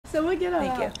Someone get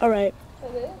Thank you. All right.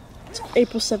 It's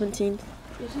April 17th,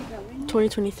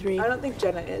 2023. I don't think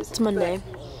Jenna is. It's Monday.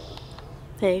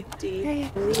 Hey.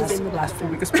 Last full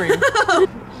week of spring.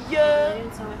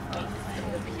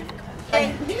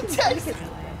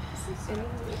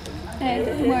 Hey,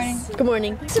 good morning. Good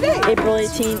morning. Today. April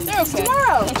 18th.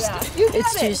 Tomorrow.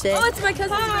 It's Tuesday. Oh, it's my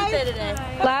cousin's birthday today.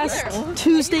 Last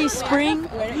Tuesday spring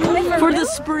for the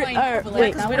spring.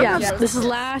 Wait, yeah. This is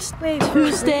last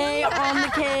Tuesday on the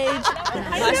cage.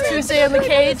 Last Tuesday on the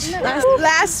cage.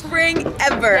 Last spring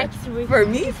ever. For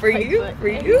me, for you, for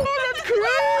you. That's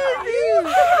crazy.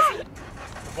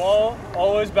 The ball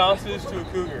always bounces to a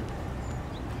cougar.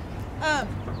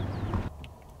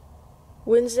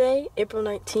 Wednesday, April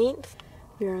 19th.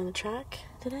 We are on the track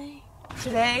today.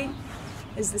 Today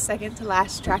is the second to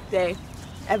last track day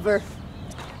ever.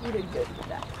 We did good with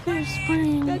that. There's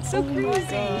spring. That's so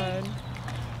crazy.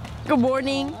 Good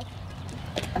morning.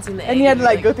 And you had to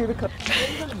like go through the cup.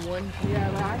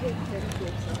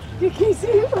 You can't see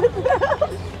it with the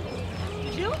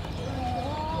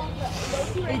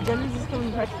Hey, Jenna's just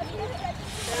coming back.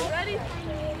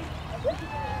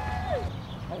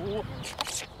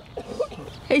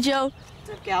 Hey Joe. What's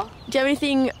up, gal? Do you have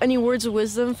anything, any words of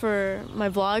wisdom for my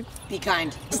vlog? Be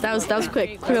kind. That was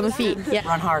quick on the feet. Yeah.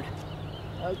 Run hard.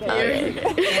 Okay.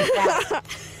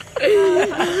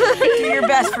 Do your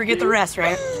best, forget the rest,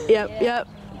 right? Yep.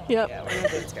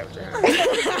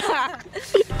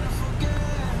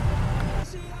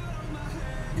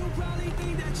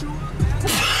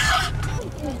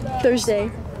 Thursday,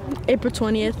 April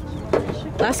 20th.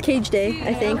 Last cage day,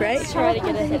 I think, right? Try to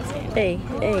get a hit. Hey.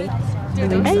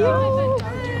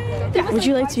 Would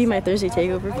you like to be my Thursday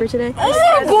takeover for today?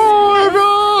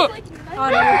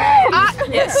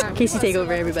 Yes. Casey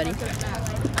takeover, everybody.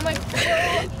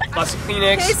 Lots of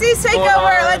Kleenex. Casey's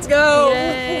takeover, let's go.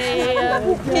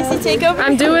 Casey, take over.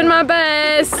 I'm doing my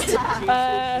best.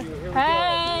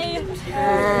 Hey.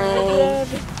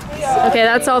 Okay,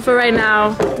 that's all for right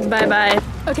now. Bye.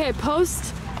 Okay,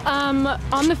 post on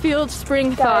the field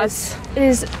spring thoughts. It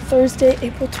is Thursday,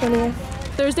 April 20th.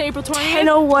 Thursday, April 20th.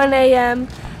 10:01 a.m.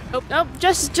 Nope.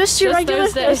 Just your regular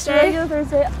Thursday. Regular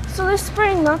Thursday. So this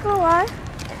spring, not gonna lie,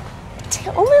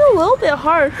 only a little bit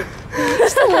hard.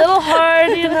 Just a little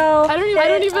hard, you know. I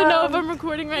don't even know if I'm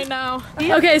recording right now.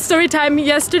 Okay, story time.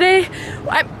 Yesterday,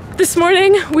 this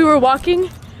morning, we were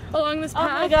walking along this path.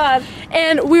 Oh my god.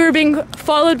 And we were being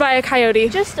followed by a coyote.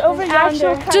 Just over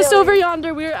yonder. Just over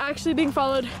yonder, we were actually being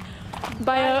followed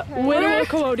by a widow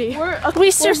coyote.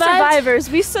 We survivors.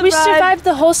 We survived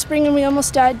the whole spring and we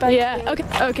almost died by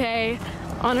Okay.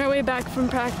 On our way back from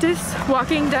practice,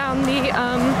 walking down the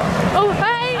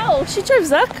Oh, she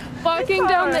drives up. Walking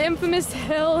down the infamous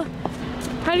hill.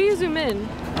 How do you zoom in?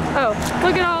 Oh,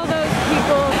 look at all those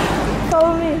people.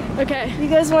 Follow me. Okay. You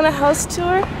guys want a house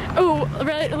tour? Oh,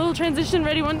 right, a little transition.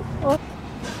 Ready, one. Oh.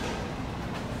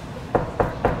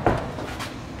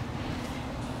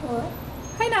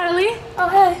 Hi, Natalie. Oh,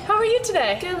 hey. How are you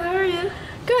today? Good, how are you?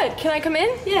 Good. Can I come in?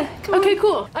 Yeah, come Okay,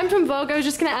 cool. I'm from Vogue. I was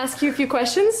just gonna ask you a few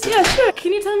questions. Yeah, sure.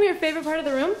 Can you tell me your favorite part of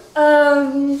the room?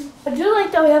 I do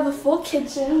like that we have a full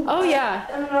kitchen. Oh, yeah.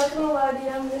 I'm not gonna lie to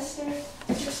you,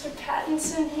 Mr.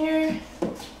 Pattinson here.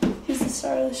 He's the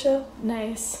star of the show.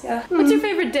 Nice. Yeah. What's your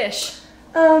favorite dish?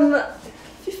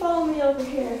 If you follow me over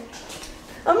here,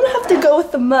 I'm gonna have to go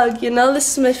with the mug, you know?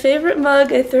 This is my favorite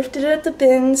mug. I thrifted it at the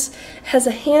bins. It has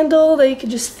a handle that you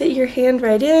can just fit your hand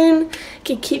right in. It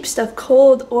can keep stuff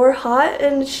cold or hot,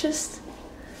 and it's just,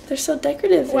 they're so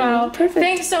decorative. Wow. And perfect.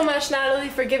 Thanks so much, Natalie,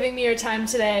 for giving me your time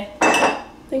today.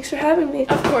 Thanks for having me.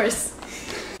 Of course.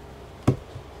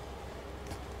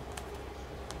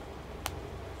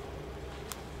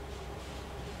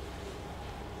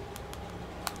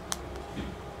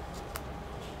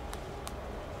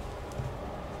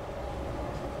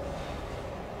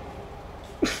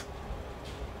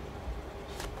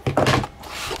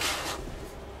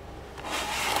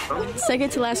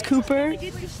 Second to last Cooper.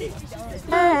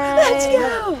 Let's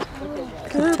go.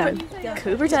 Cooper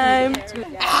time.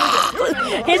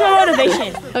 Here's my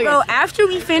motivation. Okay. Bro, after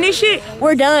we finish it,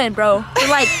 we're done, bro. For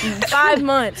like 5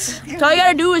 months. So all you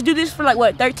gotta do is do this for like,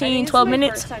 what, 13, 12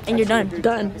 minutes, and you're done.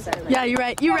 Done. Yeah, you're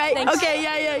right. Thanks. Okay,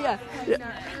 yeah. You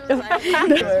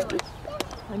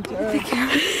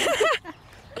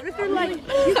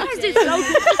guys did so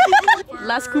good.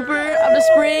 Last Cooper of the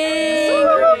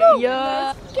spring.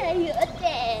 Yeah. Hey.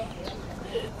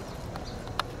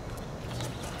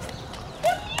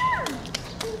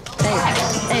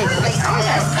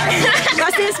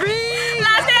 Last day of spring.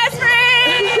 Last day of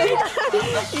spring.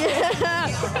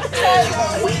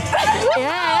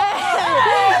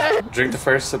 Yeah. Drink the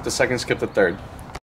first, sip the second, skip the third.